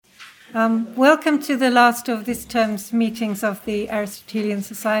Welcome to the last of this term's meetings of the Aristotelian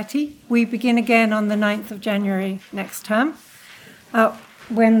Society. We begin again on the 9th of January next term,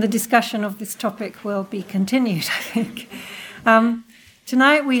 when the discussion of this topic will be continued, I think.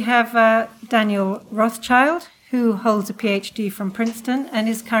 Tonight we have Daniel Rothschild, who holds a PhD from Princeton and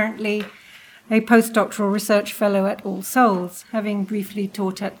is currently a postdoctoral research fellow at All Souls, having briefly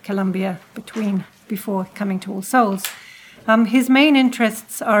taught at Columbia before coming to All Souls. His main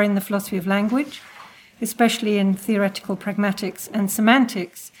interests are in the philosophy of language, especially in theoretical pragmatics and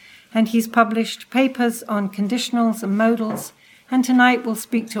semantics, and he's published papers on conditionals and modals, and tonight will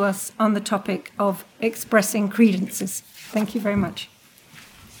speak to us on the topic of expressing credences. Thank you very much.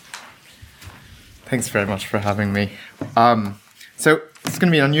 Thanks very much for having me. So it's going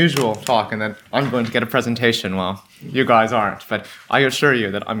to be an unusual talk, and then I'm going to get a presentation while you guys aren't, but I assure you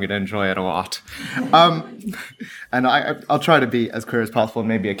that I'm going to enjoy it a lot. And I'll try to be as clear as possible, and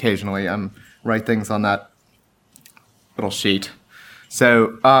maybe occasionally write things on that little sheet.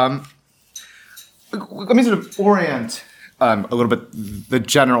 So let me sort of orient a little bit the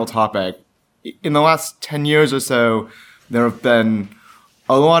general topic. In the last 10 years or so, there have been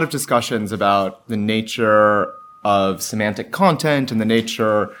a lot of discussions about the nature of semantic content and the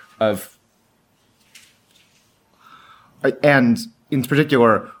nature of, and in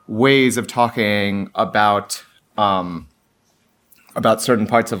particular, ways of talking about certain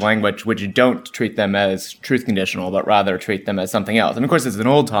parts of language which don't treat them as truth conditional, but rather treat them as something else. And of course, this is an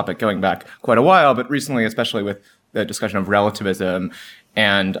old topic going back quite a while, but recently, especially with the discussion of relativism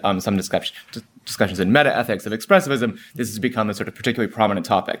and some discussions in meta-ethics of expressivism, this has become a sort of particularly prominent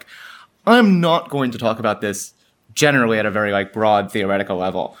topic. I'm not going to talk about this generally at a very broad theoretical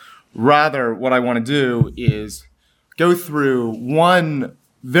level. Rather, what I want to do is go through one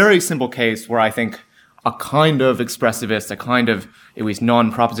very simple case where I think a kind of expressivist, a kind of at least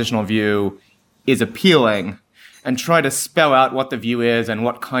non-propositional view is appealing, and try to spell out what the view is and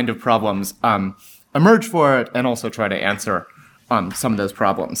what kind of problems emerge for it, and also try to answer some of those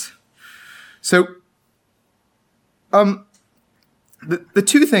problems. So, the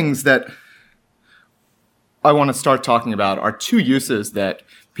two things that I want to start talking about are two uses that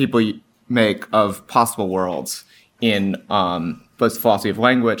people make of possible worlds in both philosophy of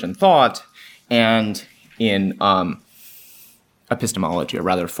language and thought, and in epistemology, or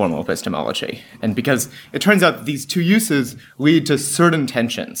rather formal epistemology. And because it turns out that these two uses lead to certain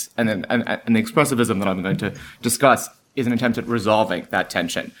tensions, and the expressivism that I'm going to discuss is an attempt at resolving that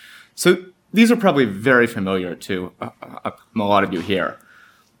tension. So these are probably very familiar to a lot of you here.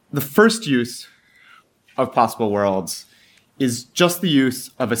 The first use of possible worlds is just the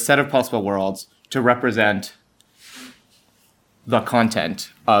use of a set of possible worlds to represent the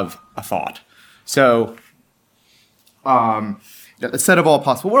content of a thought. So a set of all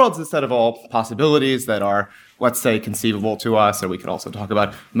possible worlds is a set of all possibilities that are, let's say, conceivable to us, or we could also talk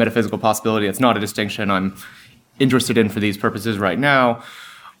about metaphysical possibility. It's not a distinction I'm interested in for these purposes right now.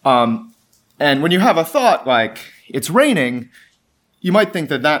 And when you have a thought like, it's raining, you might think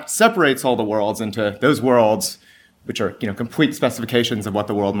that that separates all the worlds into those worlds which are, complete specifications of what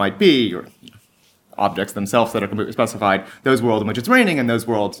the world might be, or objects themselves that are completely specified, those worlds in which it's raining and those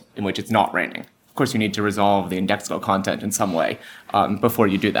worlds in which it's not raining. Of course, you need to resolve the indexical content in some way before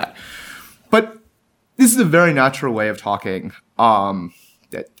you do that. But this is a very natural way of talking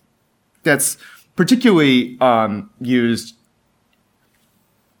that's particularly used.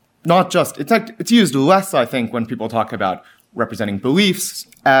 Not just, it's used less, I think, when people talk about representing beliefs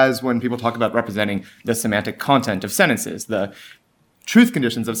as when people talk about representing the semantic content of sentences. The truth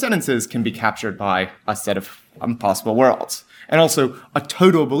conditions of sentences can be captured by a set of possible worlds. And also, a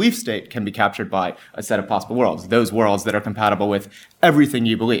total belief state can be captured by a set of possible worlds, those worlds that are compatible with everything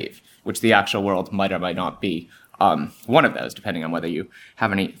you believe, which the actual world might or might not be one of those, depending on whether you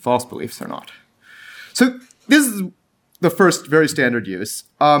have any false beliefs or not. So this is the first very standard use.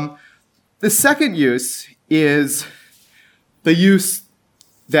 The second use is the use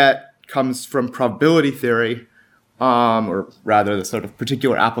that comes from probability theory, or rather the sort of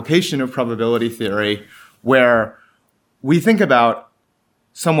particular application of probability theory, where we think about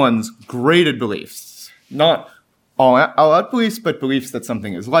someone's graded beliefs, not all out beliefs, but beliefs that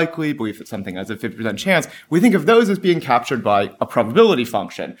something is likely, belief that something has a 50% chance. We think of those as being captured by a probability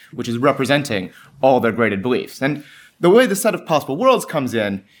function, which is representing all their graded beliefs. And the way the set of possible worlds comes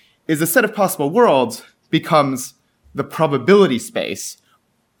in is the set of possible worlds becomes the probability space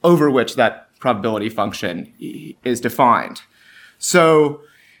over which that probability function is defined. So,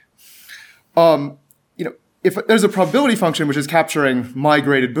 if there's a probability function which is capturing my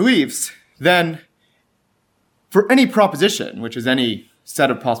graded beliefs, then for any proposition, which is any set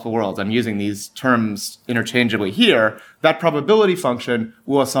of possible worlds, I'm using these terms interchangeably here, that probability function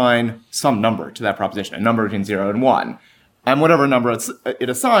will assign some number to that proposition, a number between 0 and 1. And whatever number it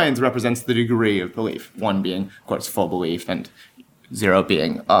assigns represents the degree of belief, 1 being, of course, full belief, and 0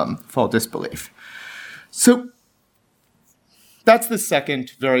 being full disbelief. So that's the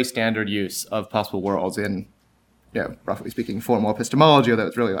second very standard use of possible worlds in, roughly speaking, formal epistemology, although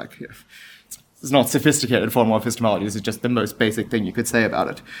it's really like, it's not sophisticated formal epistemology. This is just the most basic thing you could say about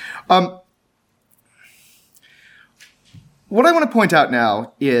it. What I want to point out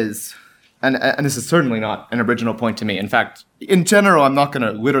now is, and this is certainly not an original point to me. In fact, in general, I'm not going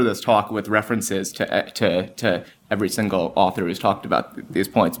to litter this talk with references to every single author who's talked about these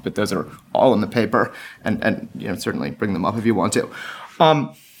points, but those are all in the paper, and certainly bring them up if you want to.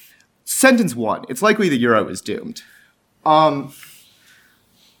 Sentence 1, it's likely the euro is doomed.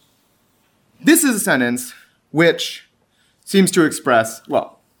 This is a sentence which seems to express,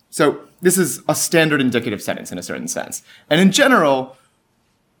 so this is a standard indicative sentence in a certain sense. And in general,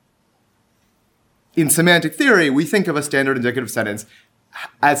 in semantic theory, we think of a standard indicative sentence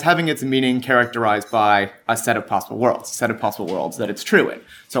as having its meaning characterized by a set of possible worlds that it's true in.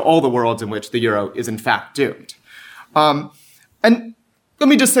 So all the worlds in which the euro is in fact doomed. And let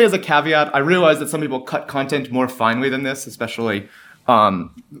me just say as a caveat, I realize that some people cut content more finely than this, especially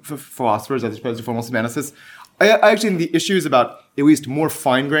for philosophers as opposed to formal semanticists. I actually think the issues about at least more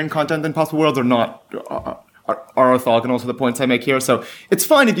fine-grained content than possible worlds are orthogonal to the points I make here. So it's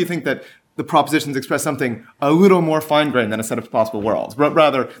fine if you think that the propositions express something a little more fine-grained than a set of possible worlds. But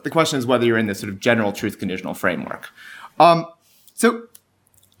rather, the question is whether you're in this sort of general truth conditional framework. So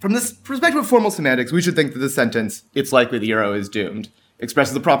from this perspective of formal semantics, we should think that the sentence, it's likely the euro is doomed,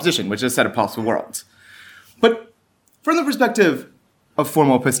 expresses a proposition, which is a set of possible worlds. But from the perspective of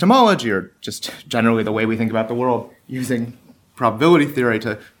formal epistemology, or just generally the way we think about the world, using probability theory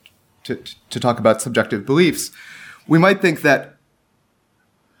to talk about subjective beliefs, we might think that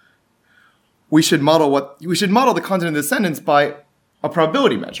we should model the content of this sentence by a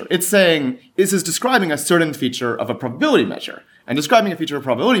probability measure. It's saying this is describing a certain feature of a probability measure, and describing a feature of a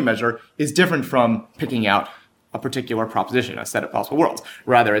probability measure is different from picking out a particular proposition, a set of possible worlds.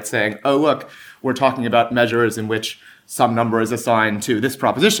 Rather, it's saying, oh, look, we're talking about measures in which some number is assigned to this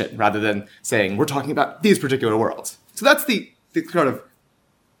proposition, rather than saying we're talking about these particular worlds. So that's the sort of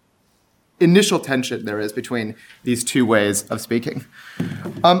initial tension there is between these two ways of speaking.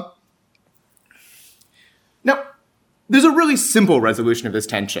 Now, there's a really simple resolution of this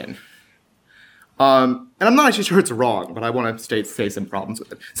tension. And I'm not actually sure it's wrong, but I want to say some problems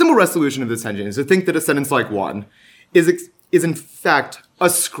with it. Simple resolution of this tension is to think that a sentence like 1 is in fact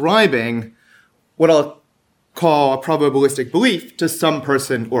ascribing what I'll call a probabilistic belief to some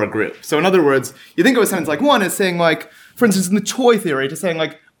person or a group. So in other words, you think of a sentence like 1 as saying like, for instance, in the Choi theory, to saying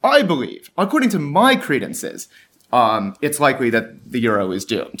like, I believe, according to my credences, it's likely that the euro is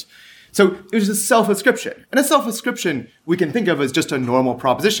doomed. So there's a self-ascription. And a self-ascription we can think of as just a normal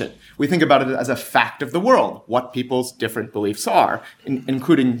proposition. We think about it as a fact of the world, what people's different beliefs are,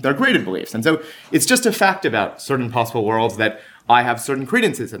 including their graded beliefs. And so it's just a fact about certain possible worlds that I have certain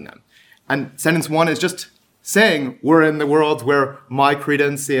credences in them. And sentence 1 is just saying we're in the world where my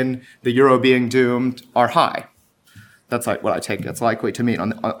credence in the euro being doomed are high. That's like what I take it's likely to mean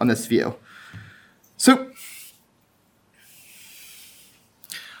on this view. So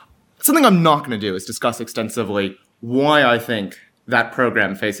something I'm not going to do is discuss extensively why I think that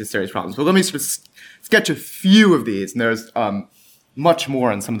program faces serious problems. But let me sort of sketch a few of these, and there's much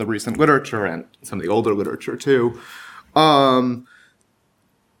more in some of the recent literature and some of the older literature too. The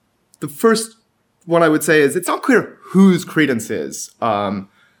first one I would say is it's not clear whose credences a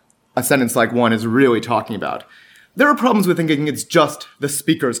sentence like 1 is really talking about. There are problems with thinking it's just the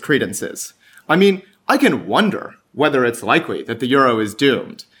speaker's credences. I mean, I can wonder whether it's likely that the euro is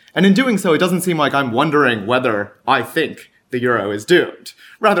doomed. And in doing so, it doesn't seem like I'm wondering whether I think the euro is doomed.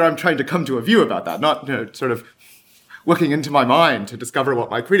 Rather, I'm trying to come to a view about that, not sort of looking into my mind to discover what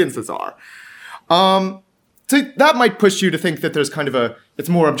my credences are. So that might push you to think that there's kind of it's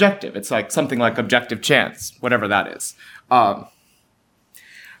more objective. It's like something like objective chance, whatever that is. But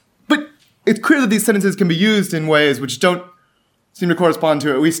it's clear that these sentences can be used in ways which don't seem to correspond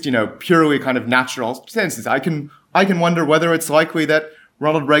to at least, purely kind of natural sentences. I can wonder whether it's likely that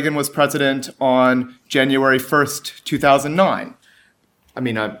Ronald Reagan was president on January 1st, 2009. I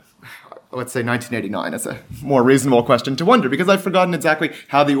mean, let's say 1989 is a more reasonable question to wonder, because I've forgotten exactly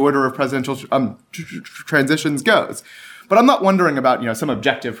how the order of presidential transitions goes. But I'm not wondering about, some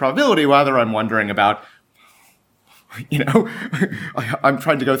objective probability. Rather, I'm wondering about I'm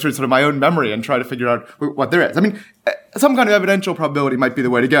trying to go through sort of my own memory and try to figure out what there is. I mean, some kind of evidential probability might be the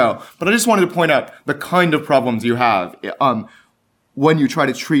way to go, but I just wanted to point out the kind of problems you have when you try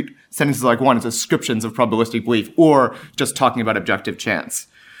to treat sentences like one as ascriptions of probabilistic belief or just talking about objective chance.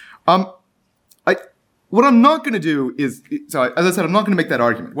 What I'm not going to do is, so as I said, I'm not going to make that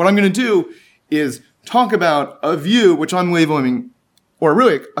argument. What I'm going to do is talk about a view which I'm labeling, or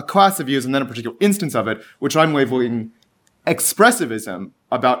really a class of views and then a particular instance of it, which I'm labeling expressivism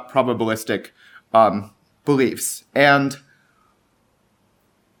about probabilistic beliefs. And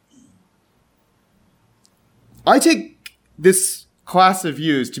I take this class of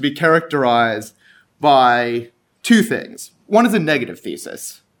views to be characterized by two things. One is a negative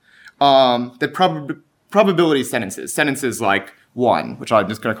thesis, that probability sentences like one, which I'm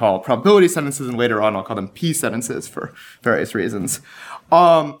just going to call probability sentences, and later on I'll call them P sentences for various reasons,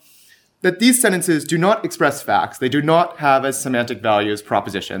 that these sentences do not express facts. They do not have as semantic value as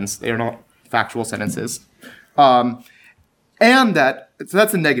propositions. They are not factual sentences. So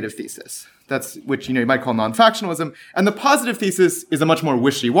that's a negative thesis. That's which you might call non-factionalism. And the positive thesis is a much more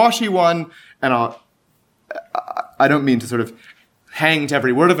wishy-washy one, and I don't mean to sort of hang to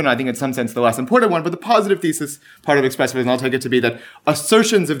every word of it, and I think in some sense the less important one, but the positive thesis part of expressivism, I'll take it to be that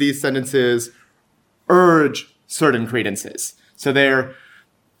assertions of these sentences urge certain credences. So they are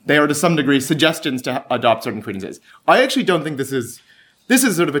to some degree suggestions to adopt certain credences. I actually don't think this is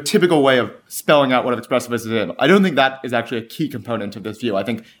sort of a typical way of spelling out what expressivism is. I don't think that is actually a key component of this view. I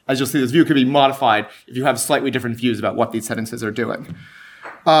think, as you'll see, this view could be modified if you have slightly different views about what these sentences are doing.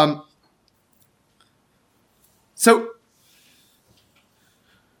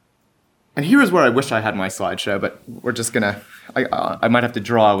 And here is where I wish I had my slideshow, but we're just I might have to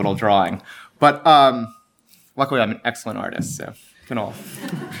draw a little drawing. But luckily I'm an excellent artist, so you can all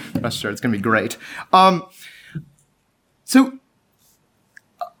rest assured it's going to be great. So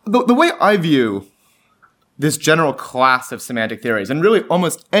the way I view this general class of semantic theories, and really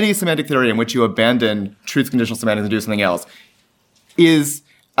almost any semantic theory in which you abandon truth conditional semantics and do something else, is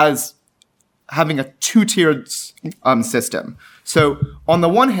as having a two-tiered system. So on the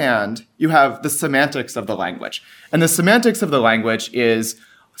one hand, you have the semantics of the language. And the semantics of the language is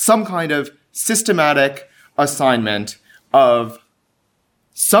some kind of systematic assignment of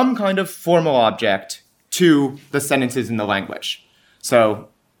some kind of formal object to the sentences in the language. So,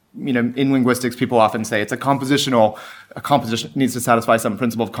 in linguistics, people often say a composition needs to satisfy some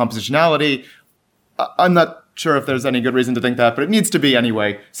principle of compositionality. I'm not sure if there's any good reason to think that, but it needs to be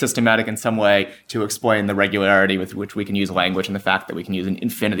anyway systematic in some way to explain the regularity with which we can use language and the fact that we can use an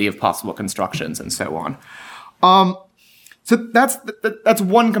infinity of possible constructions and so on. So that's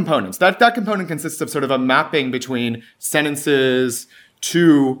one component. So that component consists of sort of a mapping between sentences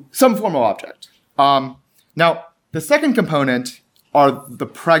to some formal object. Now, the second component are the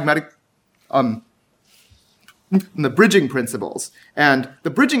pragmatic, the bridging principles. And the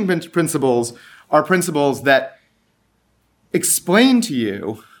bridging principles are principles that explain to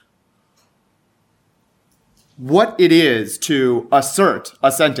you what it is to assert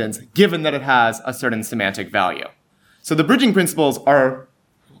a sentence given that it has a certain semantic value. So the bridging principles are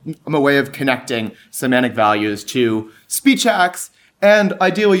a way of connecting semantic values to speech acts, and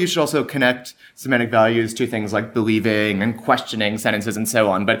ideally you should also connect semantic values to things like believing and questioning sentences and so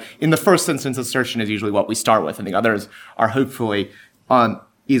on. But in the first instance, assertion is usually what we start with, and the others are hopefully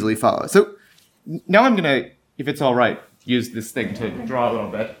easily followed. So now I'm going to, if it's all right, use this thing to draw a little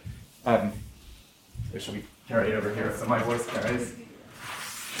bit. Should we carry it over here so my voice carries?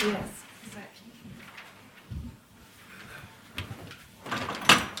 Yes, exactly.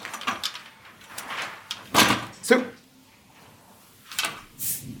 So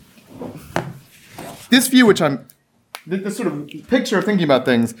this view, this sort of picture of thinking about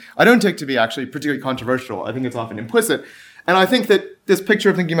things, I don't take to be actually particularly controversial. I think it's often implicit. And I think that this picture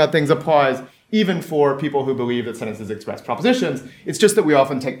of thinking about things applies even for people who believe that sentences express propositions. It's just that we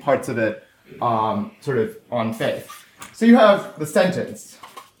often take parts of it sort of on faith. So you have the sentence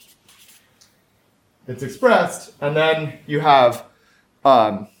that's expressed, and then you have,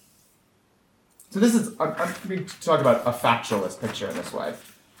 so this is, I'm going to talk about a factualist picture in this way.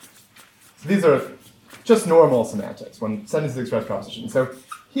 So these are just normal semantics when sentences express propositions. So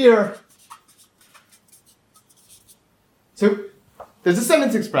here, so there's a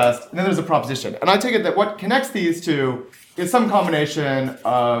sentence expressed, and then there's a proposition. And I take it that what connects these two is some combination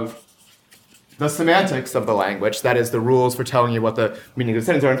of the semantics of the language, that is the rules for telling you what the meaning of the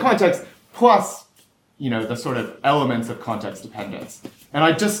sentence are in context, plus, the sort of elements of context dependence. And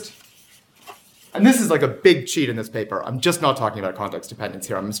I just and this is like a big cheat in this paper. I'm just not talking about context dependence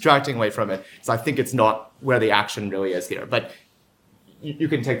here. I'm abstracting away from it because I think it's not where the action really is here. But you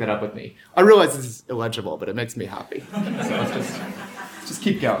can take that up with me. I realize this is illegible, but it makes me happy. So let's just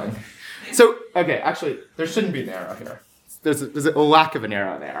keep going. So, okay, actually, there shouldn't be an arrow here. There's a lack of an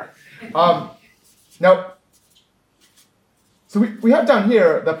arrow there. Now, so we have down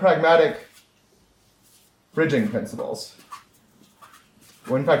here the pragmatic bridging principles.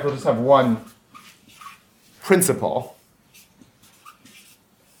 Well, in fact, we'll just have one principle.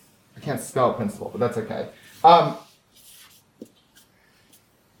 I can't spell principle, but that's okay.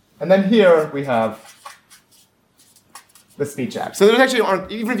 And then here we have the speech act. So there's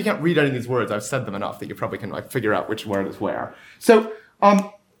actually even if you can't read any of these words, I've said them enough that you probably can like figure out which word is where. So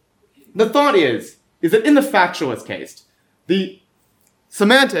the thought is that in the factualist case, the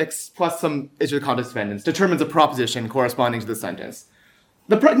semantics plus some issue of context dependence determines a proposition corresponding to the sentence.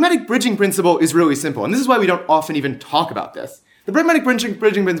 The pragmatic bridging principle is really simple, and this is why we don't often even talk about this. The pragmatic bridging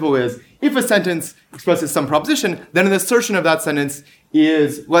principle is, if a sentence expresses some proposition, then an assertion of that sentence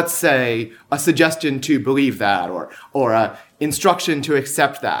is, let's say, a suggestion to believe that, or an instruction to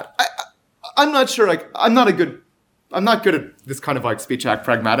accept that. I'm not sure, I'm not good at this kind of like speech act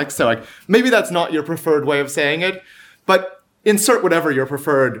pragmatics, so maybe that's not your preferred way of saying it, but insert whatever your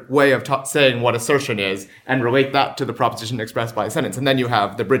preferred way of saying what assertion is and relate that to the proposition expressed by a sentence, and then you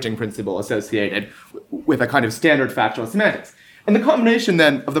have the bridging principle associated with a kind of standard factual semantics. And the combination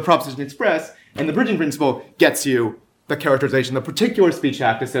then of the proposition express and the bridging principle gets you the characterization, the particular speech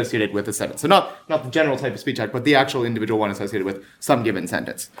act associated with the sentence. So not the general type of speech act, but the actual individual one associated with some given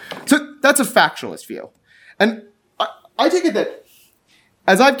sentence. So that's a factualist view. And I take it that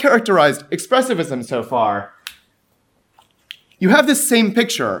as I've characterized expressivism so far, you have this same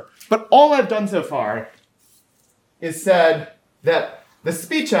picture, but all I've done so far is said that the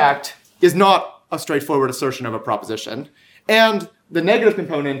speech act is not a straightforward assertion of a proposition, and the negative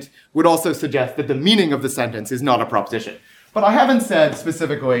component would also suggest that the meaning of the sentence is not a proposition. But I haven't said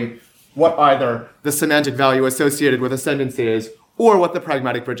specifically what either the semantic value associated with a sentence is or what the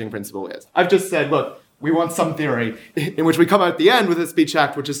pragmatic bridging principle is. I've just said, look, we want some theory in which we come out at the end with a speech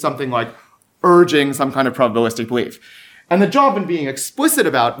act which is something like urging some kind of probabilistic belief. And the job in being explicit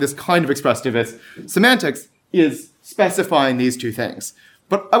about this kind of expressivist semantics is specifying these two things.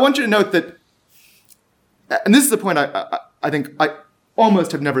 But I want you to note that, and this is a point I think I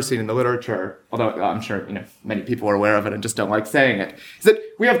almost have never seen in the literature, although I'm sure many people are aware of it and just don't like saying it, is that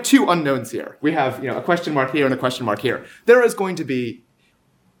we have two unknowns here. We have a question mark here and a question mark here. There is going to be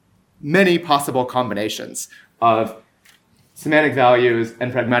many possible combinations of semantic values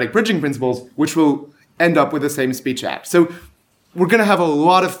and pragmatic bridging principles which will end up with the same speech act. So we're going to have a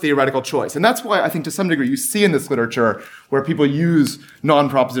lot of theoretical choice. And that's why I think to some degree you see in this literature where people use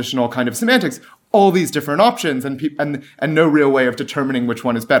non-propositional kind of semantics all these different options and no real way of determining which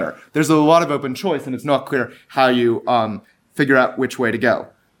one is better. There's a lot of open choice, and it's not clear how you figure out which way to go.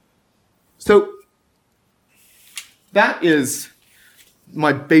 So that is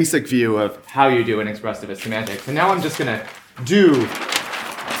my basic view of how you do an expressivist semantics. And now I'm just going to do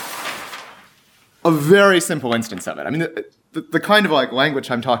a very simple instance of it. I mean, the kind of language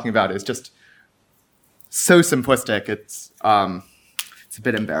I'm talking about is just so simplistic, it's a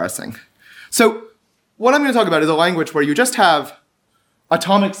bit embarrassing. So what I'm going to talk about is a language where you just have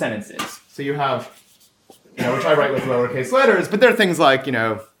atomic sentences. So you have, which I write with lowercase letters, but there are things like,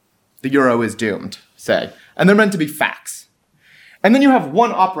 the euro is doomed, say. And they're meant to be facts. And then you have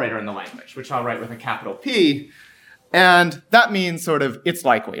one operator in the language, which I'll write with a capital P. And that means sort of it's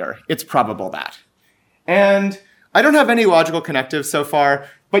likely or it's probable that. And I don't have any logical connectives so far,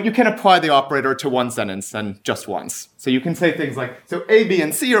 but you can apply the operator to one sentence and just once. So you can say things like, so A, B,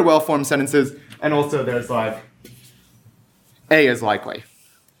 and C are well-formed sentences, and also there's A is likely.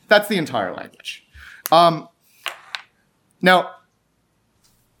 That's the entire language. Now,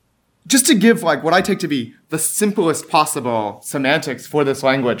 just to give what I take to be the simplest possible semantics for this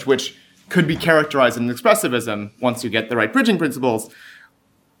language, which could be characterized in expressivism once you get the right bridging principles,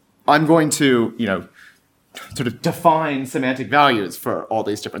 I'm going to, sort of define semantic values for all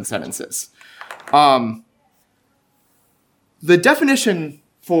these different sentences. The definition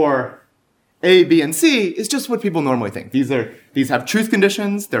for A, B, and C is just what people normally think. These have truth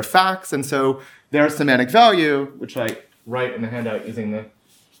conditions, they're facts, and so their semantic value, which I write in the handout using the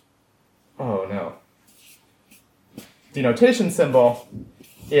denotation symbol,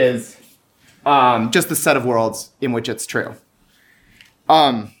 is just the set of worlds in which it's true.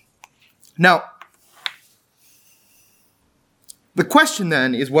 Now, the question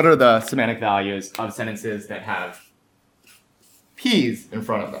then is, what are the semantic values of sentences that have P's in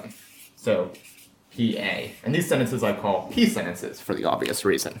front of them? So PA. And these sentences I call P sentences for the obvious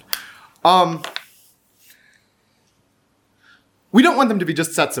reason. We don't want them to be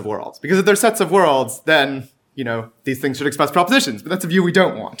just sets of worlds, because if they're sets of worlds, then, these things should express propositions, but that's a view we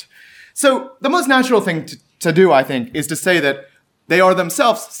don't want. So the most natural thing to do, I think, is to say that they are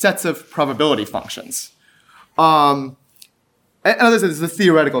themselves sets of probability functions. And this is a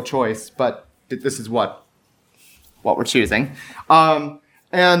theoretical choice, but this is what we're choosing.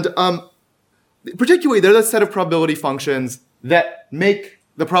 Particularly, they're the set of probability functions that make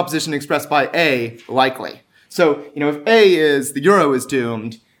the proposition expressed by A likely. So, if A is the euro is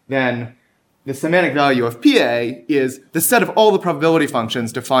doomed, then the semantic value of PA is the set of all the probability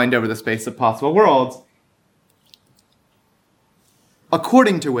functions defined over the space of possible worlds,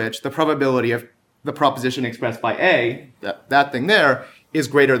 according to which the probability of the proposition expressed by A, that thing there, is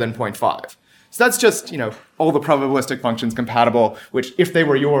greater than 0.5. So that's just, all the probabilistic functions compatible, which if they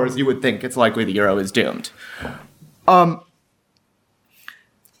were yours, you would think it's likely the euro is doomed. And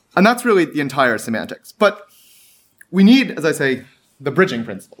that's really the entire semantics. But we need, as I say, the bridging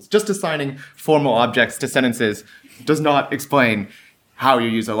principles. Just assigning formal objects to sentences does not explain how you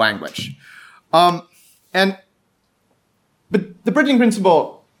use a language. But the bridging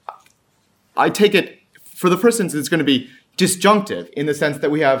principle, I take it, for the first instance, it's going to be disjunctive in the sense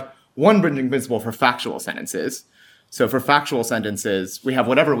that we have one bridging principle for factual sentences. So for factual sentences, we have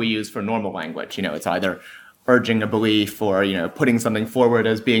whatever we use for normal language. It's either urging a belief or, putting something forward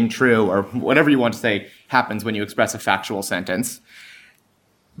as being true or whatever you want to say happens when you express a factual sentence.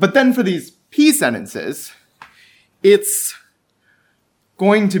 But then for these P sentences, it's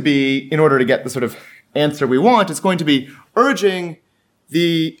going to be, in order to get the sort of answer we want, it's going to be urging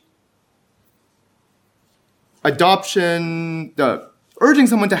the urging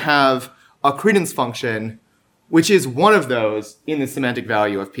someone to have a credence function, which is one of those in the semantic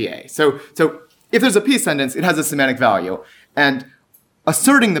value of PA. So if there's a P sentence, it has a semantic value. And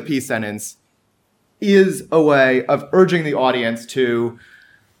asserting the P sentence is a way of urging the audience to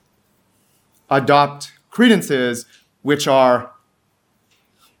adopt credences, which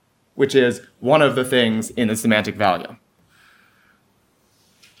is one of the things in the semantic value.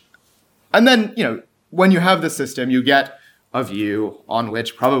 And then, when you have this system, you get a view on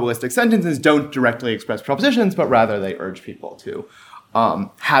which probabilistic sentences don't directly express propositions, but rather they urge people to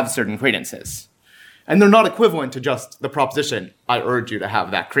have certain credences. And they're not equivalent to just the proposition, I urge you to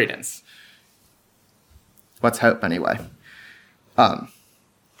have that credence. Let's hope, anyway.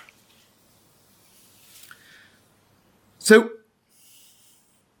 So,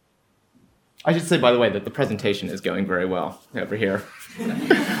 I should say, by the way, that the presentation is going very well over here.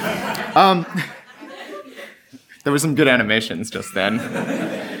 There were some good animations just then.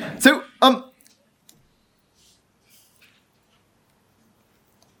 So,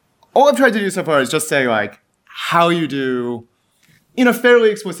 all I've tried to do so far is just say, how you do, in a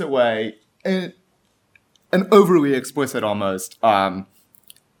fairly explicit way, an overly explicit almost,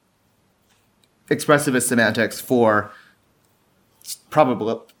 expressivist semantics for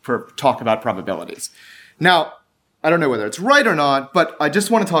talk about probabilities. Now, I don't know whether it's right or not, but I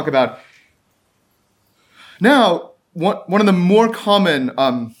just want to talk about now one of the more common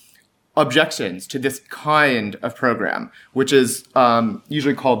objections to this kind of program, which is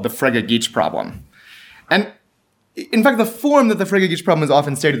usually called the Frege-Geach problem. And in fact, the form that the Frege-Geach problem is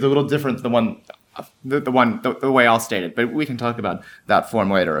often stated is a little different than the way I'll state it, but we can talk about that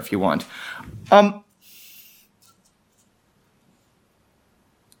form later if you want.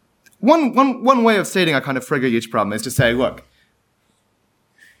 One way of stating a kind of Frege-Geach problem is to say, look,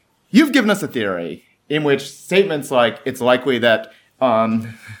 you've given us a theory in which statements like it's likely that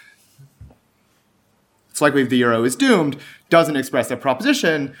the euro is doomed doesn't express a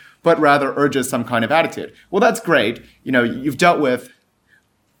proposition, but rather urges some kind of attitude. Well, that's great. You've dealt with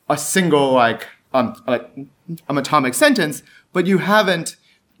a single atomic sentence, but you haven't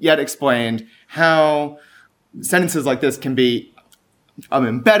yet explained how sentences like this can be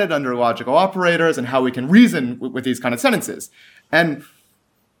embedded under logical operators and how we can reason with these kind of sentences. And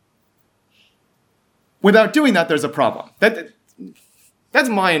without doing that, there's a problem. That's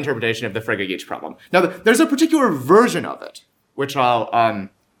my interpretation of the Frege-Geach problem. Now, there's a particular version of it, which I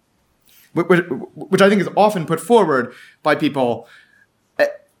think is often put forward by people,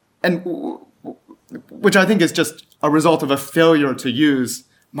 and which I think is just a result of a failure to use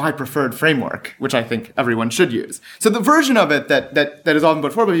my preferred framework, which I think everyone should use. So the version of it that is often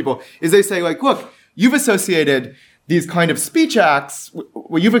put forward by people is they say, look, you've associated these kind of speech acts,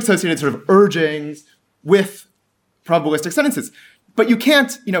 you've associated sort of urgings with probabilistic sentences. But you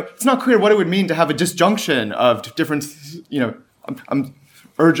can't, it's not clear what it would mean to have a disjunction of different,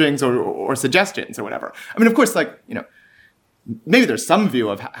 urgings or suggestions or whatever. I mean, of course, maybe there's some view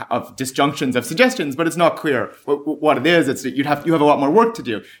of disjunctions of suggestions, but it's not clear what it is. You have a lot more work to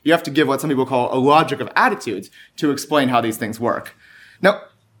do. You have to give what some people call a logic of attitudes to explain how these things work. Now,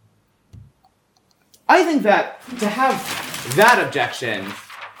 I think that to have that objection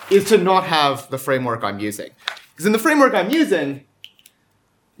is to not have the framework I'm using. Because in the framework I'm using,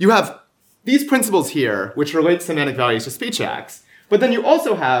 you have these principles here, which relate semantic values to speech acts, but then you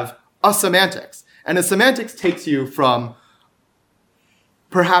also have a semantics. And a semantics takes you from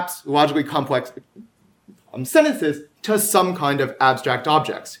perhaps logically complex sentences to some kind of abstract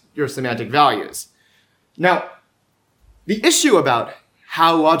objects, your semantic values. Now, the issue about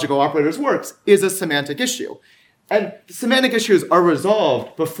how logical operators works is a semantic issue. And the semantic issues are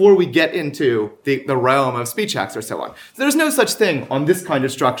resolved before we get into the realm of speech acts or so on. So there's no such thing on this kind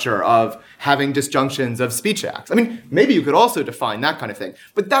of structure of having disjunctions of speech acts. I mean, maybe you could also define that kind of thing,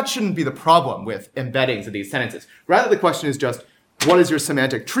 but that shouldn't be the problem with embeddings of these sentences. Rather, the question is just, what is your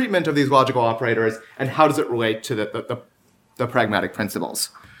semantic treatment of these logical operators, and how does it relate to the pragmatic principles?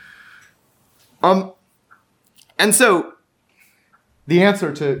 And so the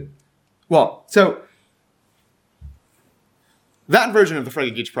answer to, that version of the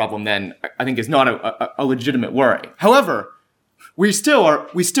Frege-Geach problem then I think is not a legitimate worry. However, we still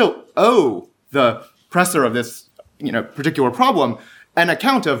owe the presser of this particular problem an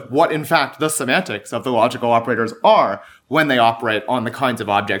account of what, in fact, the semantics of the logical operators are when they operate on the kinds of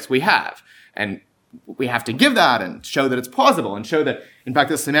objects we have. And we have to give that and show that it's plausible and show that, in fact,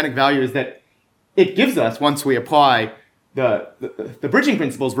 the semantic values that it gives us once we apply the bridging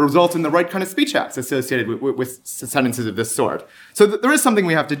principles result in the right kind of speech acts associated with sentences of this sort. So there is something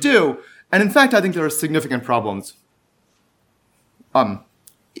we have to do. And in fact, I think there are significant problems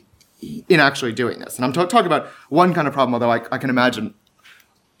in actually doing this. And I'm talking about one kind of problem, although I can imagine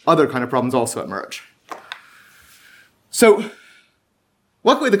other kind of problems also emerge. So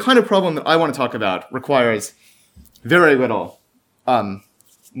luckily, the kind of problem that I want to talk about requires very little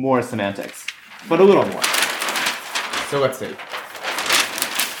more semantics, but a little more. So let's see.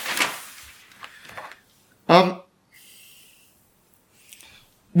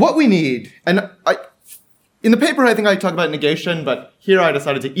 What we need, and in the paper I think I talk about negation, but here I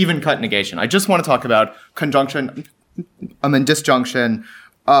decided to even cut negation. I just want to talk about conjunction and disjunction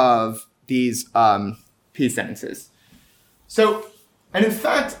of these P sentences. So, and in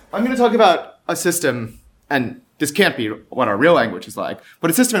fact, I'm going to talk about a system, and this can't be what our real language is like, but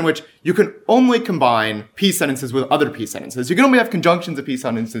a system in which you can only combine P sentences with other P sentences. You can only have conjunctions of P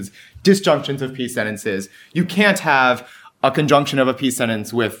sentences, disjunctions of P sentences. You can't have a conjunction of a P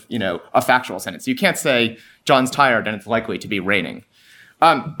sentence with, a factual sentence. You can't say, John's tired and it's likely to be raining.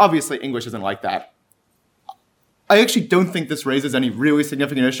 Obviously, English isn't like that. I actually don't think this raises any really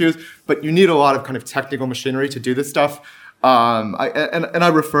significant issues, but you need a lot of kind of technical machinery to do this stuff.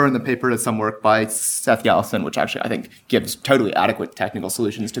 I refer in the paper to some work by Seth Yellison, which actually I think gives totally adequate technical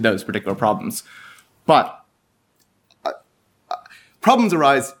solutions to those particular problems. But problems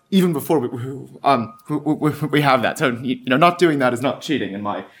arise even before we have that. So not doing that is not cheating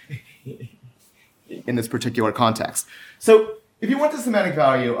in this particular context. So if you want the semantic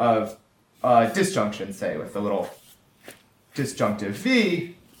value of disjunction, say with the little disjunctive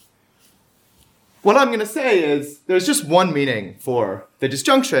V, what I'm going to say is there's just one meaning for the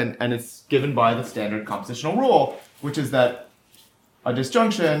disjunction, and it's given by the standard compositional rule, which is that a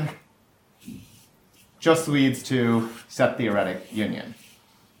disjunction just leads to set-theoretic union.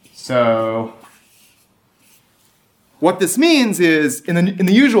 So what this means is, in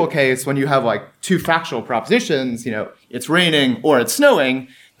the usual case, when you have two factual propositions, it's raining or it's snowing,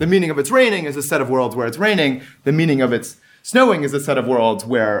 the meaning of it's raining is a set of worlds where it's raining, the meaning of it's snowing is a set of worlds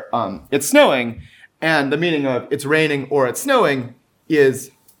where it's snowing, and the meaning of it's raining or it's snowing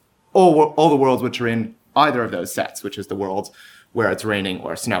is all the worlds which are in either of those sets, which is the worlds where it's raining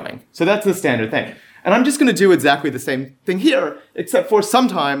or snowing. So that's the standard thing. And I'm just going to do exactly the same thing here, except for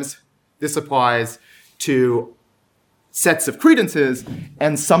sometimes this applies to sets of credences,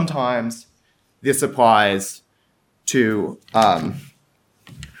 and sometimes this applies to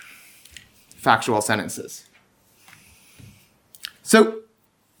factual sentences. So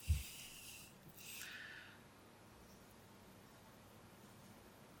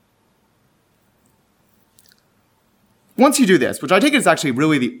once you do this, which I take it is actually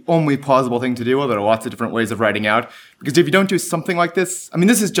really the only plausible thing to do, although there are lots of different ways of writing out, because if you don't do something like this,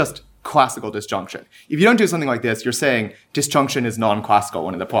 this is just classical disjunction. If you don't do something like this, you're saying disjunction is non-classical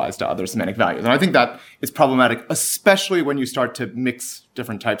when it applies to other semantic values. And I think that is problematic, especially when you start to mix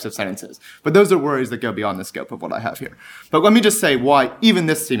different types of sentences. But those are worries that go beyond the scope of what I have here. But let me just say why even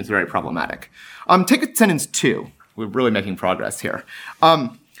this seems very problematic. Take sentence 2. We're really making progress here.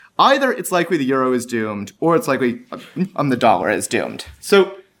 Either it's likely the euro is doomed, or it's likely the dollar is doomed.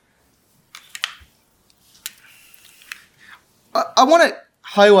 So I want to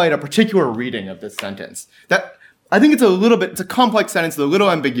highlight a particular reading of this sentence. That I think it's a complex sentence, it's a little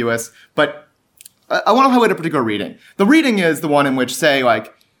ambiguous, but I want to highlight a particular reading. The reading is the one in which, say,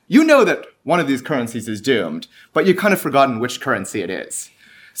 like, you know that one of these currencies is doomed, but you've kind of forgotten which currency it is.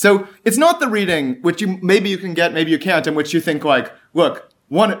 So it's not the reading which maybe you can get, maybe you can't, in which you think, like, look,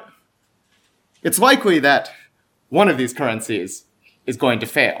 it's likely that one of these currencies is going to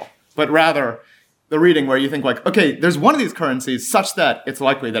fail, but rather the reading where you think, like, okay, there's one of these currencies such that it's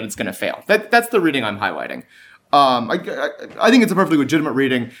likely that it's going to fail. That's the reading I'm highlighting. I think it's a perfectly legitimate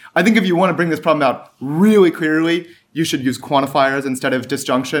reading. I think if you want to bring this problem out really clearly, you should use quantifiers instead of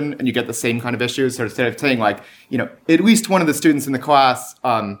disjunction, and you get the same kind of issues. So instead of saying, like, at least one of the students in the class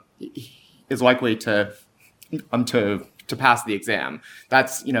is likely to pass the exam.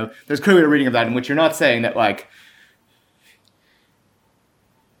 That's, there's clearly a reading of that in which you're not saying that, like,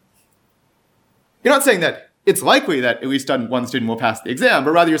 you're not saying that it's likely that at least one student will pass the exam,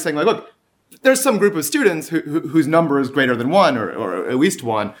 but rather you're saying, like, look, there's some group of students whose number is greater than 1 or at least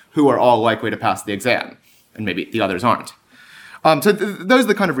 1 who are all likely to pass the exam, and maybe the others aren't. So those are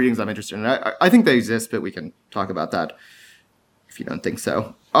the kind of readings I'm interested in. I think they exist, but we can talk about that if you don't think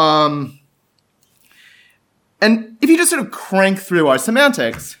so. And if you just sort of crank through our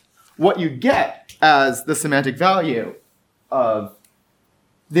semantics, what you get as the semantic value of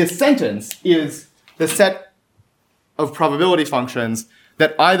this sentence is the set of probability functions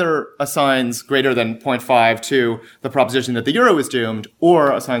that either assigns greater than 0.5 to the proposition that the euro is doomed,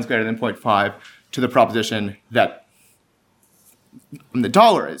 or assigns greater than 0.5 to the proposition that the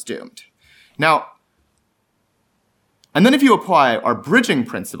dollar is doomed. Now, and then if you apply our bridging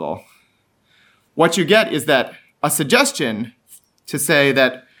principle, what you get is that a suggestion to say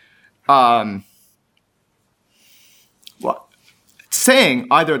that saying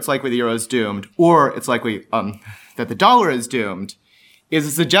either it's likely the euro is doomed or it's likely that the dollar is doomed is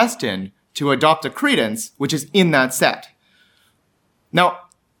a suggestion to adopt a credence which is in that set. Now,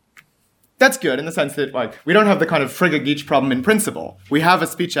 that's good in the sense that, like, we don't have the kind of Frigga-Geach problem in principle. We have a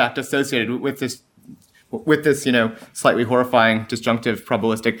speech act associated with this, slightly horrifying disjunctive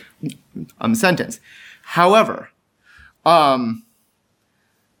probabilistic sentence. However, there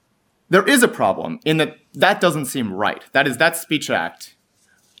is a problem in that doesn't seem right. That is, that speech act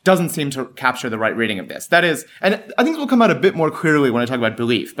doesn't seem to capture the right reading of this. That is, and I think it will come out a bit more clearly when I talk about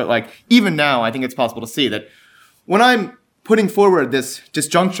belief, but, like, even now, I think it's possible to see that when I'm putting forward this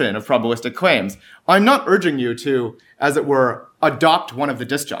disjunction of probabilistic claims, I'm not urging you to, as it were, adopt one of the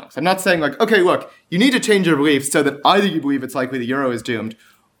disjuncts. I'm not saying, like, okay, look, you need to change your belief so that either you believe it's likely the euro is doomed,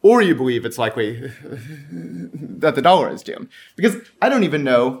 or you believe it's likely that the dollar is doomed. Because I don't even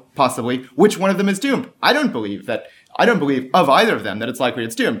know, possibly, which one of them is doomed. I don't believe of either of them that it's likely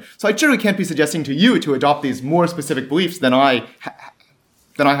it's doomed. So I surely can't be suggesting to you to adopt these more specific beliefs than I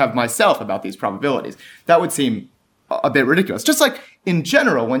have myself about these probabilities. That would seem a bit ridiculous. Just like, in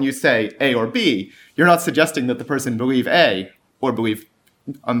general, when you say A or B, you're not suggesting that the person believe A or believe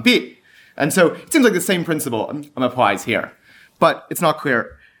B. And so it seems like the same principle applies here. But it's not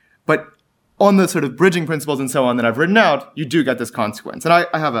clear. But on the sort of bridging principles and so on that I've written out, you do get this consequence. And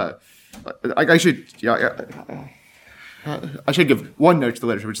I should give one note to the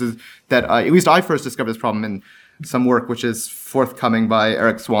literature, which is that at least I first discovered this problem in some work which is forthcoming by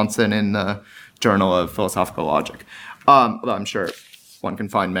Eric Swanson in the Journal of Philosophical Logic. Although I'm sure one can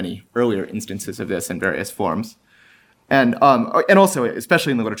find many earlier instances of this in various forms. And also,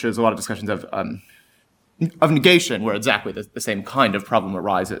 especially in the literature, there's a lot of discussions of negation, where exactly the same kind of problem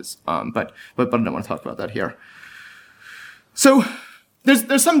arises. But I don't want to talk about that here. So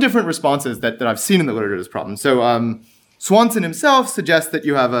there's some different responses that I've seen in the literature to this problem. So Swanson himself suggests that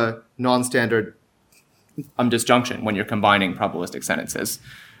you have a non-standard disjunction when you're combining probabilistic sentences,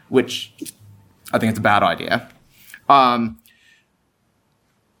 which I think it's a bad idea.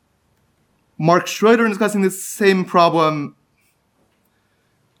 Mark Schroeder, in discussing this same problem,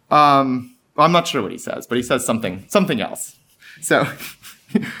 I'm not sure what he says, but he says something else. So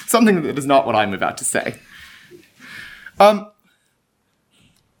something that is not what I'm about to say.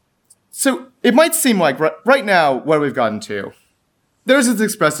 So it might seem like right now, where we've gotten to, there's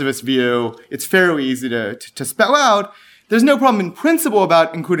this expressivist view. It's fairly easy to spell out there's no problem in principle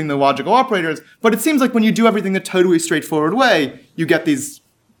about including the logical operators, but it seems like when you do everything the totally straightforward way, you get these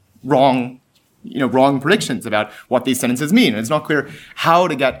wrong predictions about what these sentences mean. And it's not clear how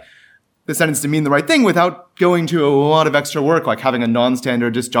to get the sentence to mean the right thing without going to a lot of extra work, like having a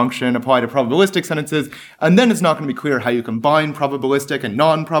non-standard disjunction apply to probabilistic sentences. And then it's not going to be clear how you combine probabilistic and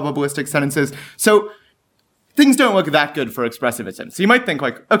non-probabilistic sentences. So things don't look that good for expressivism. So you might think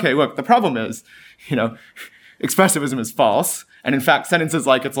like, okay, look, the problem is, expressivism is false. And in fact, sentences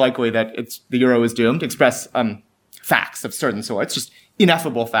like it's likely that the euro is doomed express facts of certain sorts, just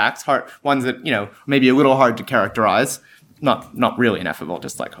ineffable facts, ones that, maybe a little hard to characterize. Not really ineffable,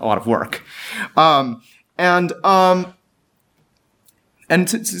 just like a lot of work. So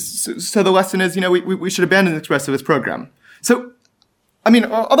the lesson is, we should abandon the expressivist program. So,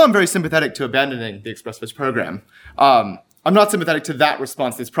 although I'm very sympathetic to abandoning the expressivist program, I'm not sympathetic to that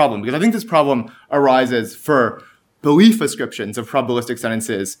response to this problem, because I think this problem arises for belief ascriptions of probabilistic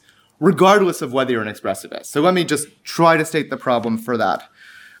sentences, regardless of whether you're an expressivist. So let me just try to state the problem for that.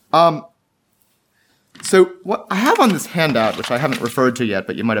 So what I have on this handout, which I haven't referred to yet,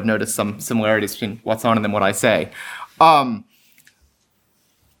 but you might have noticed some similarities between what's on it and what I say,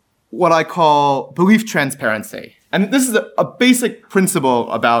 what I call belief transparency. And this is a basic principle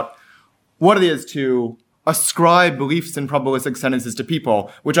about what it is to ascribe beliefs in probabilistic sentences to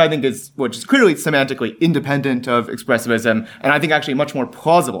people, which is clearly semantically independent of expressivism, and I think actually much more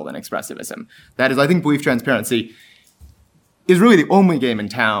plausible than expressivism. That is, I think belief transparency is really the only game in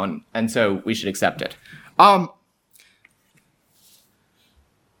town, and so we should accept it. So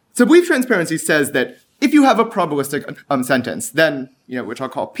belief transparency says that if you have a probabilistic sentence, then, which I'll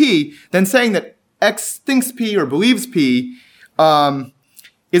call P, then saying that X thinks P or believes P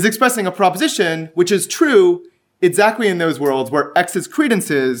is expressing a proposition which is true exactly in those worlds where X's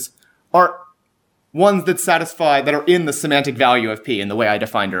credences are ones that are in the semantic value of P in the way I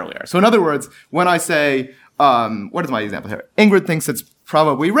defined earlier. So in other words, when I say, what is my example here? Ingrid thinks it's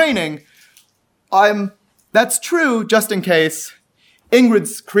probably raining. That's true just in case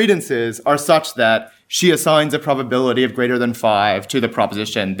Ingrid's credences are such that she assigns a probability of greater than 5 to the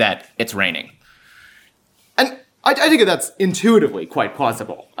proposition that it's raining. And I think that's intuitively quite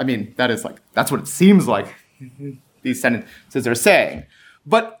plausible. That's what it seems like these sentences are saying.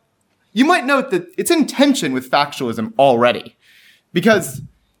 But you might note that it's in tension with factualism already. Because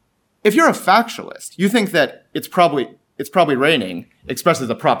if you're a factualist, you think that it's probably raining expresses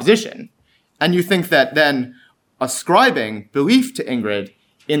a proposition, and you think that then ascribing belief to Ingrid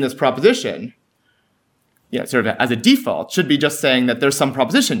in this proposition, sort of as a default, should be just saying that there's some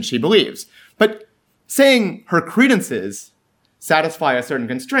proposition she believes. But saying her credences satisfy a certain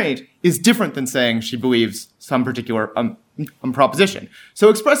constraint is different than saying she believes some particular proposition.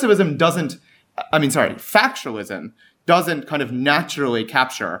 So factualism doesn't kind of naturally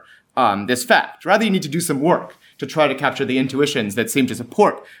capture this fact. Rather, you need to do some work to try to capture the intuitions that seem to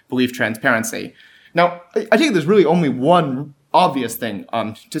support belief transparency. Now, I think there's really only one obvious thing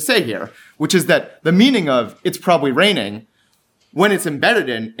to say here, which is that the meaning of it's probably raining, when it's embedded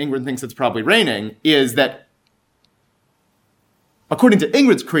in Ingrid thinks it's probably raining, is that according to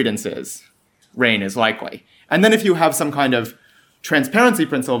Ingrid's credences, rain is likely. And then if you have some kind of transparency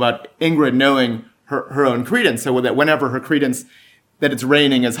principle about Ingrid knowing her own credence, so that whenever her credence that it's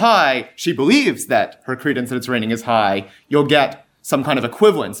raining is high, she believes that her credence that it's raining is high, you'll get some kind of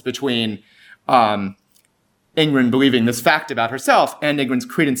equivalence between Ingrid believing this fact about herself and Ingrid's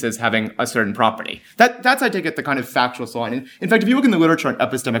credences having a certain property. That's, I take it, the kind of factual line. In fact, if you look in the literature on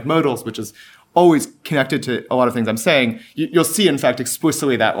epistemic modals, which is always connected to a lot of things I'm saying, you'll see, in fact,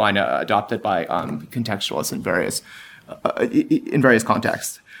 explicitly that line adopted by contextualists in various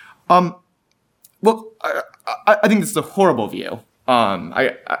contexts. I think this is a horrible view.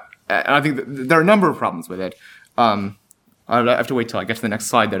 I think that there are a number of problems with it. I have to wait till I get to the next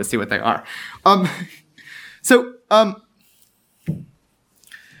slide there to see what they are. One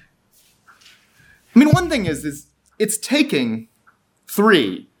thing is it's taking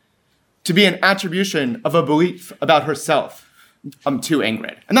 3 to be an attribution of a belief about herself to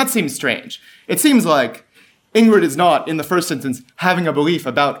Ingrid. And that seems strange. It seems like Ingrid is not, in the first instance, having a belief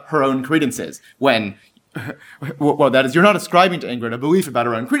about her own credences when, that is, you're not ascribing to Ingrid a belief about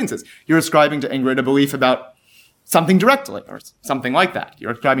her own credences. You're ascribing to Ingrid a belief about something directly, or something like that.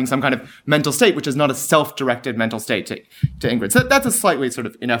 You're ascribing some kind of mental state, which is not a self-directed mental state to Ingrid. So that's a slightly sort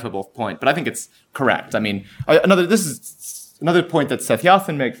of ineffable point, but I think it's correct. This is another point that Seth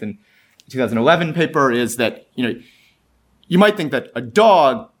Yathin makes in 2011 paper is that, you might think that a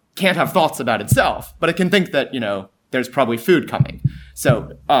dog can't have thoughts about itself, but it can think that, there's probably food coming.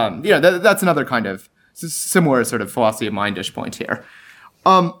 So, that's another kind of similar sort of philosophy of mind-ish point here.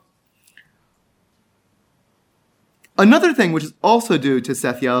 Another thing which is also due to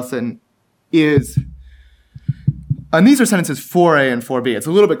Seth Yeltsin is, and these are sentences 4a and 4b. It's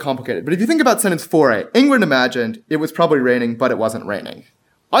a little bit complicated, but if you think about sentence 4a, Ingrid imagined it was probably raining, but it wasn't raining.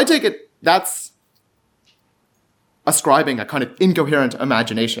 I take it that's ascribing a kind of incoherent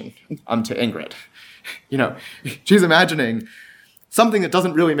imagination to Ingrid. She's imagining something that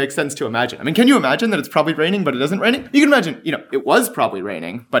doesn't really make sense to imagine. I mean, can you imagine that it's probably raining, but it isn't raining? You can imagine, it was probably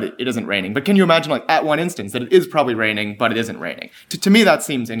raining, but it isn't raining. But can you imagine, like, at one instance that it is probably raining, but it isn't raining? To me, that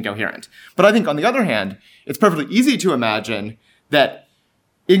seems incoherent. But I think, on the other hand, it's perfectly easy to imagine that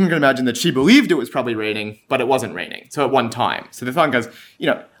Ingrid can imagine that she believed it was probably raining, but it wasn't raining. So at one time. So the thought goes,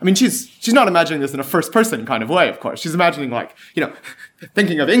 she's not imagining this in a first person kind of way, of course. She's imagining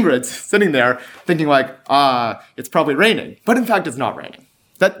thinking of Ingrid sitting there thinking it's probably raining. But in fact, it's not raining.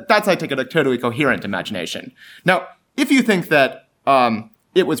 That's, I take it, a totally coherent imagination. Now, if you think that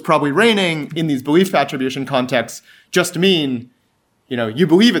it was probably raining in these belief attribution contexts just mean, you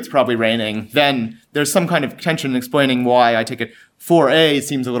believe it's probably raining, then there's some kind of tension in explaining why, I take it, 4a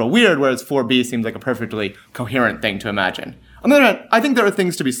seems a little weird, whereas 4b seems like a perfectly coherent thing to imagine. On the other hand, I think there are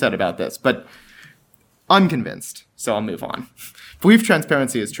things to be said about this, but I'm convinced, so I'll move on. Belief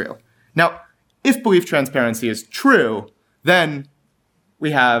transparency is true. Now, if belief transparency is true, then we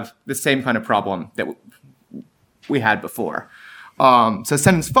have the same kind of problem that we had before. So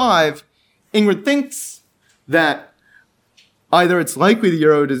sentence 5, Ingrid thinks that either it's likely the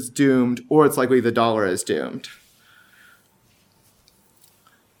euro is doomed or it's likely the dollar is doomed.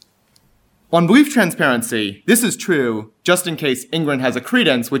 On belief transparency, this is true just in case Ingrid has a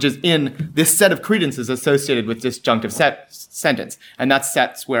credence, which is in this set of credences associated with disjunctive sentence. And that's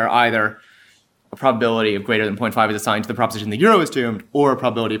sets where either a probability of greater than 0.5 is assigned to the proposition the euro is doomed, or a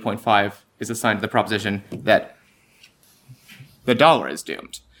probability of 0.5 is assigned to the proposition that the dollar is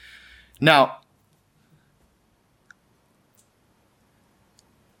doomed. Now,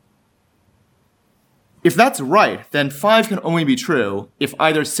 if that's right, then 5 can only be true if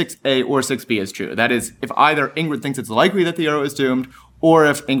either 6a or 6b is true. That is, if either Ingrid thinks it's likely that the euro is doomed, or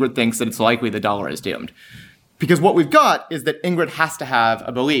if Ingrid thinks that it's likely the dollar is doomed. Because what we've got is that Ingrid has to have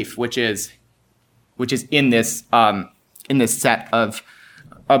a belief, which is in this set of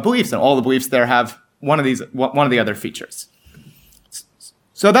beliefs, and all the beliefs there have one of the other features.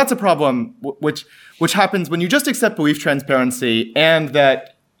 So that's a problem which happens when you just accept belief transparency and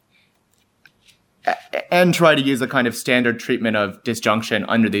try to use a kind of standard treatment of disjunction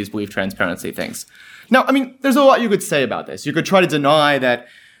under these belief transparency things. Now, I mean, there's a lot you could say about this. You could try to deny that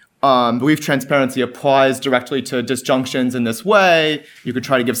belief transparency applies directly to disjunctions in this way. You could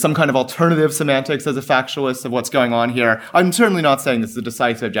try to give some kind of alternative semantics as a factualist of what's going on here. I'm certainly not saying this is a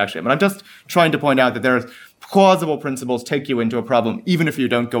decisive objection, but I'm just trying to point out that there are plausible principles take you into a problem, even if you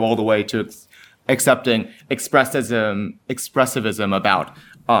don't go all the way to accepting expressivism about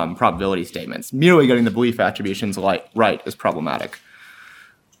probability statements. Merely getting the belief attributions right is problematic.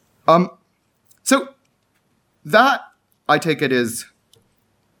 So that, I take it, is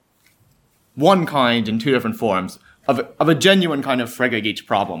one kind in two different forms of a genuine kind of Frege-Geach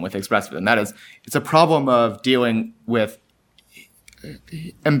problem with expressivism. That is, it's a problem of dealing with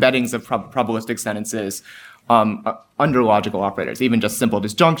embeddings of probabilistic sentences under logical operators, even just simple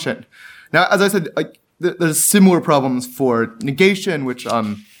disjunction. Now, as I said, there's similar problems for negation, which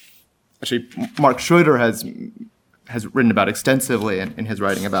actually Mark Schroeder has written about extensively in his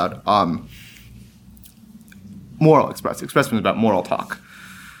writing about moral expressivism about moral talk.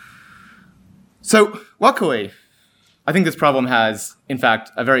 So, luckily, I think this problem has, in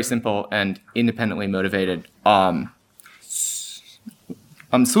fact, a very simple and independently motivated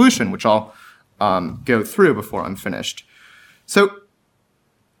solution, which I'll go through before I'm finished. So,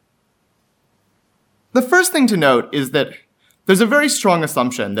 the first thing to note is that there's a very strong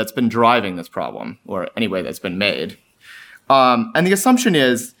assumption that's been driving this problem, or anyway that's been made. And the assumption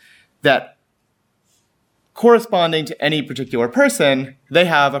is that corresponding to any particular person, they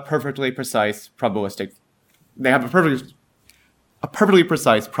have a perfectly precise probability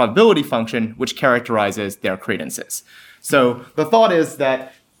function which characterizes their credences. So the thought is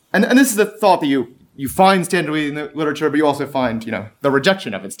that, and this is a thought that you find standardly in the literature, but you also find, the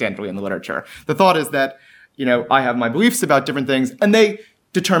rejection of it standardly in the literature. The thought is that, I have my beliefs about different things, and they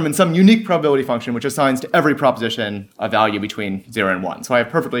determine some unique probability function which assigns to every proposition a value between 0 and 1. So I have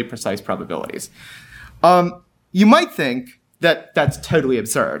perfectly precise probabilities. You might think that that's totally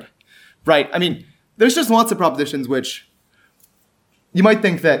absurd, right? I mean, there's just lots of propositions which you might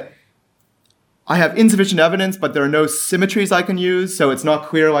think that I have insufficient evidence, but there are no symmetries I can use, so it's not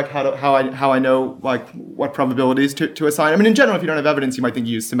clear like how I know like what probabilities to assign. I mean, in general, if you don't have evidence, you might think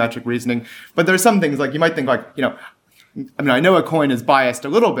you use symmetric reasoning, but there are some things like you might think like, I know a coin is biased a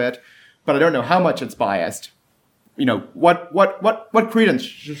little bit, but I don't know how much it's biased. What credence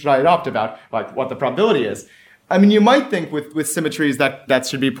should I adopt about like what the probability is? I mean, you might think with symmetries that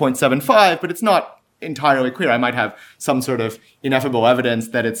should be 0.75, but it's not entirely clear. I might have some sort of ineffable evidence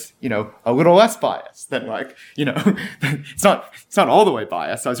that it's, a little less biased than it's not all the way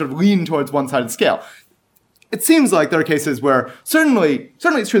biased. So I sort of lean towards one side of the scale. It seems like there are cases where certainly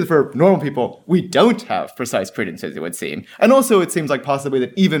it's true that for normal people, we don't have precise credences, it would seem. And also it seems like possibly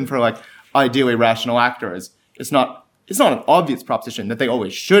that even for like ideally rational actors, it's not an obvious proposition that they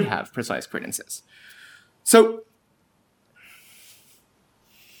always should have precise credences. So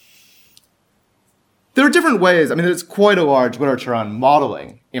there are different ways. I mean, there's quite a large literature on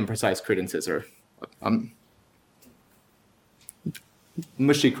modeling imprecise credences or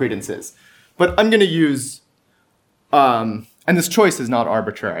mushy credences. But I'm going to use, and this choice is not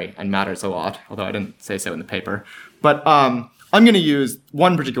arbitrary and matters a lot, although I didn't say so in the paper. But I'm going to use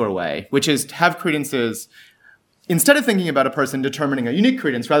one particular way, which is to have credences, instead of thinking about a person determining a unique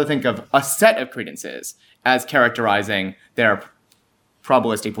credence, rather think of a set of credences as characterizing their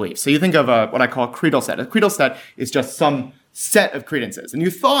probabilistic beliefs. So you think of what I call a creedal set. A creedal set is just some set of credences. And the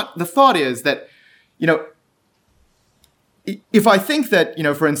thought is that, if I think that,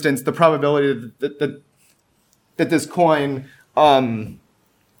 for instance, the probability that this coin will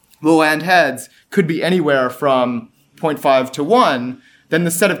land heads could be anywhere from 0.5 to 1, then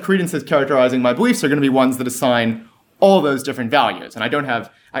the set of credences characterizing my beliefs are going to be ones that assign all those different values. And I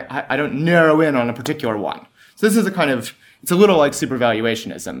don't narrow in on a particular one. So this is it's a little like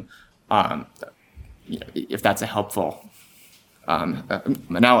supervaluationism, if that's a helpful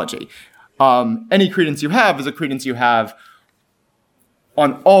analogy. Any credence you have is a credence you have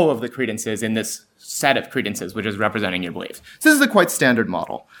on all of the credences in this set of credences, which is representing your beliefs. So this is a quite standard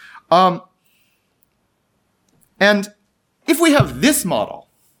model. And if we have this model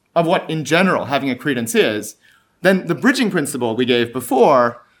of what, in general, having a credence is, then the bridging principle we gave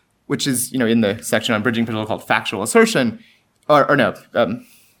before, which is, in the section on bridging principle called factual assertion,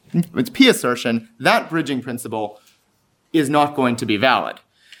 it's P assertion, that bridging principle is not going to be valid.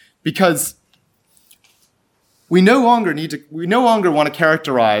 Because we no longer want to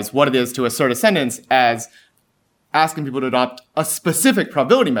characterize what it is to assert a sentence as asking people to adopt a specific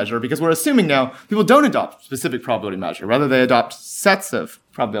probability measure, because we're assuming now people don't adopt specific probability measure. Rather, they adopt sets of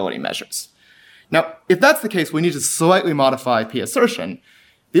probability measures. Now, if that's the case, we need to slightly modify P assertion.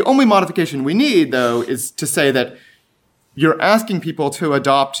 The only modification we need, though, is to say that you're asking people to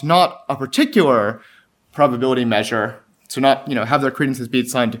adopt not a particular probability measure, so not, have their credences be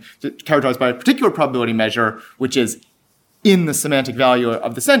assigned to characterized by a particular probability measure, which is in the semantic value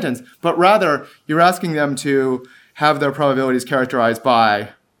of the sentence, but rather you're asking them to have their probabilities characterized by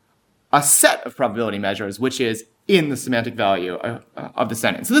a set of probability measures, which is in the semantic value of the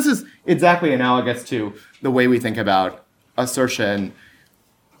sentence. So this is exactly analogous to the way we think about assertion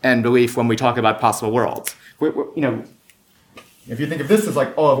and belief when we talk about possible worlds. If you think of this as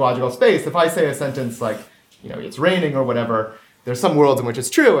like all of logical space, if I say a sentence like, it's raining or whatever, there's some worlds in which it's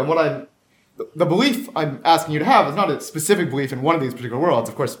true, and the belief I'm asking you to have is not a specific belief in one of these particular worlds.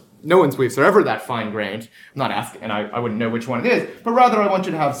 Of course, no one's beliefs are ever that fine-grained. I'm not asking, and I wouldn't know which one it is, but rather I want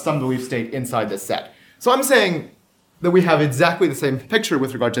you to have some belief state inside this set. So I'm saying that we have exactly the same picture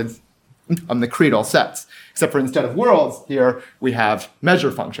with regard to the creedal sets, except for instead of worlds here, we have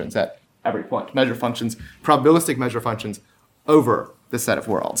measure functions at every point. Measure functions, probabilistic measure functions over the set of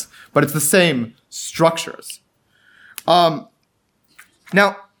worlds. But it's the same structures. Now,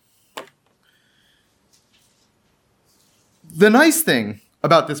 the nice thing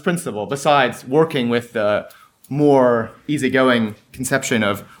about this principle, besides working with the more easygoing conception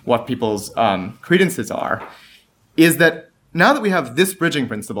of what people's credences are, is that now that we have this bridging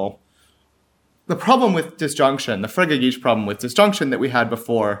principle, the problem with disjunction, the Frege-Geach problem with disjunction that we had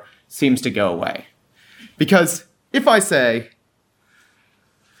before, seems to go away. Because if I say,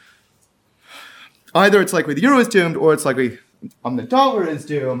 either it's likely the euro is doomed or it's likely the dollar is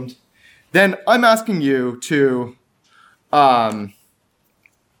doomed, then I'm asking you to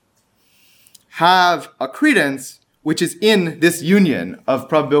have a credence which is in this union of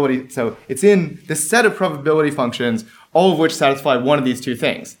probability. So it's in this set of probability functions, all of which satisfy one of these two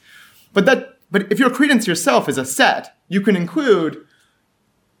things. But if your credence yourself is a set, you can include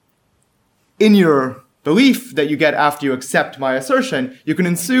in your belief that you get after you accept my assertion, you can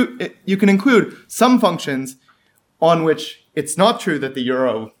include some functions on which it's not true that the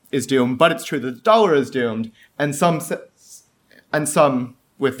euro is doomed, but it's true that the dollar is doomed, and some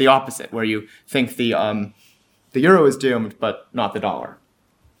with the opposite, where you think the euro is doomed, but not the dollar.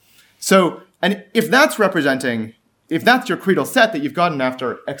 So, and if that's your creedal set that you've gotten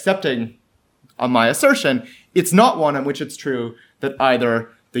after accepting my assertion, it's not one in which it's true that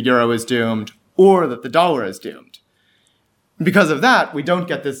either the euro is doomed or that the dollar is doomed. Because of that, we don't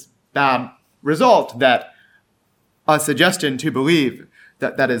get this bad result that a suggestion to believe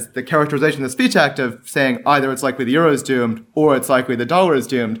that is the characterization of the speech act of saying either it's likely the euro is doomed or it's likely the dollar is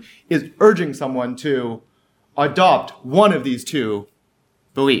doomed is urging someone to adopt one of these two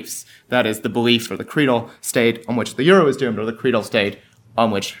beliefs. That is the belief or the creedal state on which the euro is doomed or the creedal state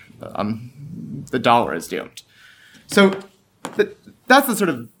on which the dollar is doomed. So that's the sort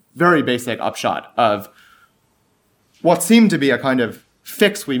of very basic upshot of what seemed to be a kind of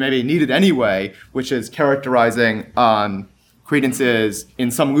fix we maybe needed anyway, which is characterizing credences in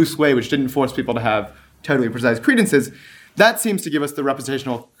some loose way which didn't force people to have totally precise credences. That seems to give us the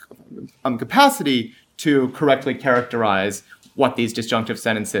representational capacity to correctly characterize what these disjunctive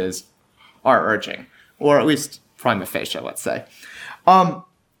sentences are urging, or at least prima facie, let's say.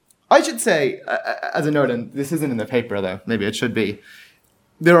 I should say, as a note, and this isn't in the paper, though, maybe it should be,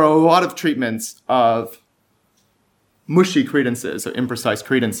 there are a lot of treatments of mushy credences, or imprecise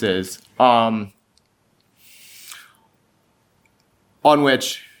credences, on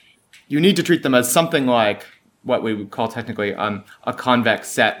which you need to treat them as something like what we would call technically a convex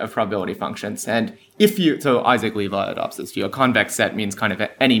set of probability functions. And so Isaac Levi adopts this view. A convex set means kind of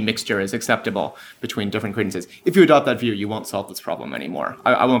any mixture is acceptable between different credences. If you adopt that view, you won't solve this problem anymore.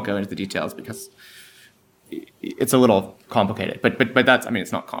 I won't go into the details because it's a little complicated. But that's,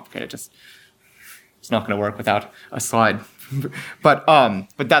 it's not complicated. Just it's not going to work without a slide. but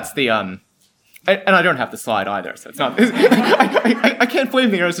that's the and I don't have the slide either, so it's not. I can't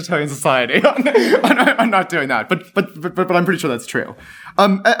blame the Aristotelian Society on not doing that, but I'm pretty sure that's true.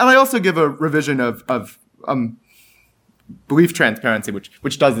 And I also give a revision of belief transparency,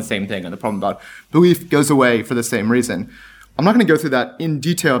 which does the same thing, and the problem about belief goes away for the same reason. I'm not going to go through that in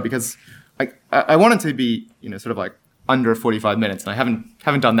detail because I want it to be sort of like under 45 minutes, and I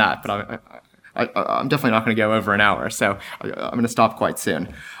haven't done that, but I'm definitely not going to go over an hour, so I'm going to stop quite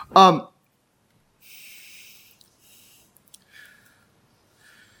soon.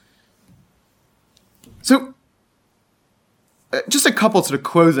 So, just a couple sort of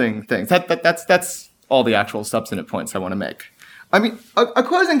closing things. That's all the actual substantive points I want to make. A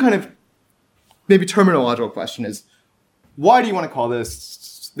closing kind of maybe terminological question is, why do you want to call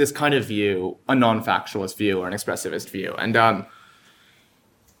this kind of view a non-factualist view or an expressivist view? And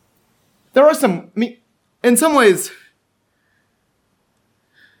there are some, in some ways,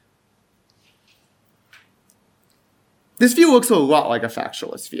 this view looks a lot like a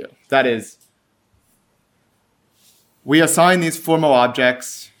factualist view. That is, we assign these formal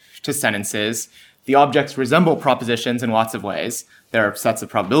objects to sentences. The objects resemble propositions in lots of ways. They're sets of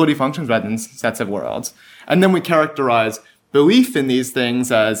probability functions rather than sets of worlds. And then we characterize belief in these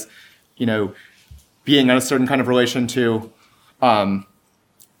things as, being in a certain kind of relation to a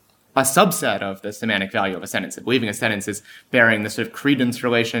subset of the semantic value of a sentence. Believing a sentence is bearing the sort of credence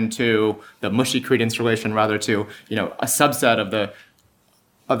relation to the mushy credence relation rather to, a subset of the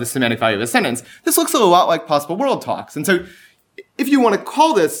semantic value of a sentence. This looks a lot like possible world talks. And so if you want to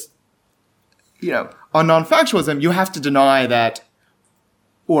call this, a non-factualism, you have to deny that,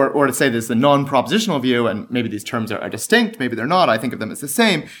 or to say this is a non-propositional view, and maybe these terms are distinct, maybe they're not, I think of them as the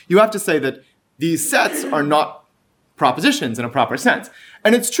same. You have to say that these sets are not propositions in a proper sense.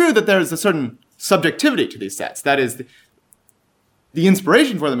 And it's true that there's a certain subjectivity to these sets. That is, the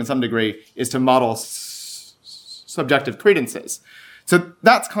inspiration for them in some degree is to model subjective credences. So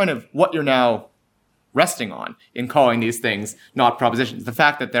that's kind of what you're now resting on in calling these things not propositions, the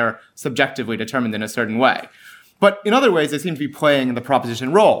fact that they're subjectively determined in a certain way. But in other ways, they seem to be playing the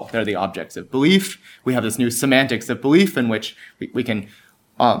proposition role. They're the objects of belief. We have this new semantics of belief in which we can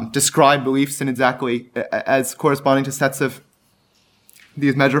describe beliefs in exactly as corresponding to sets of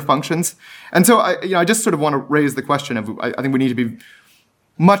these measure functions. And so I just sort of want to raise the question of, I think we need to be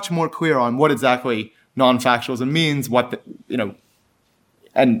much more clear on what exactly non-factualism means,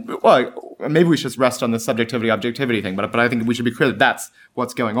 and maybe we should just rest on the subjectivity-objectivity thing, but I think we should be clear that that's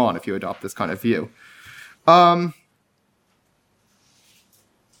what's going on if you adopt this kind of view.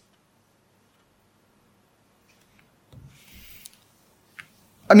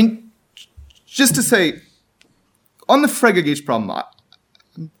 Just to say, on the Frege-Geach problem,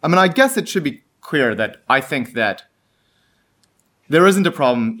 I guess it should be clear that I think that there isn't a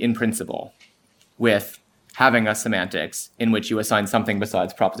problem in principle with having a semantics in which you assign something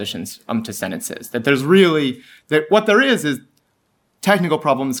besides propositions to sentences. That there's really, that what there is technical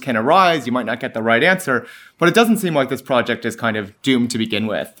problems can arise, you might not get the right answer, but it doesn't seem like this project is kind of doomed to begin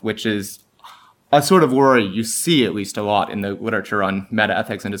with, which is a sort of worry you see at least a lot in the literature on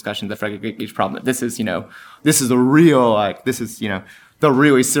meta-ethics and discussions of the Frege-Geek problem. This is the real, the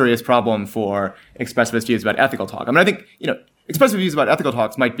really serious problem for expressivist views about ethical talk. I mean, I think, expressive views about ethical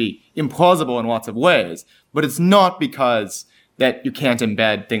talks might be implausible in lots of ways, but it's not because that you can't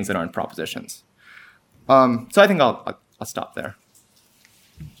embed things that aren't propositions. So I think I'll stop there.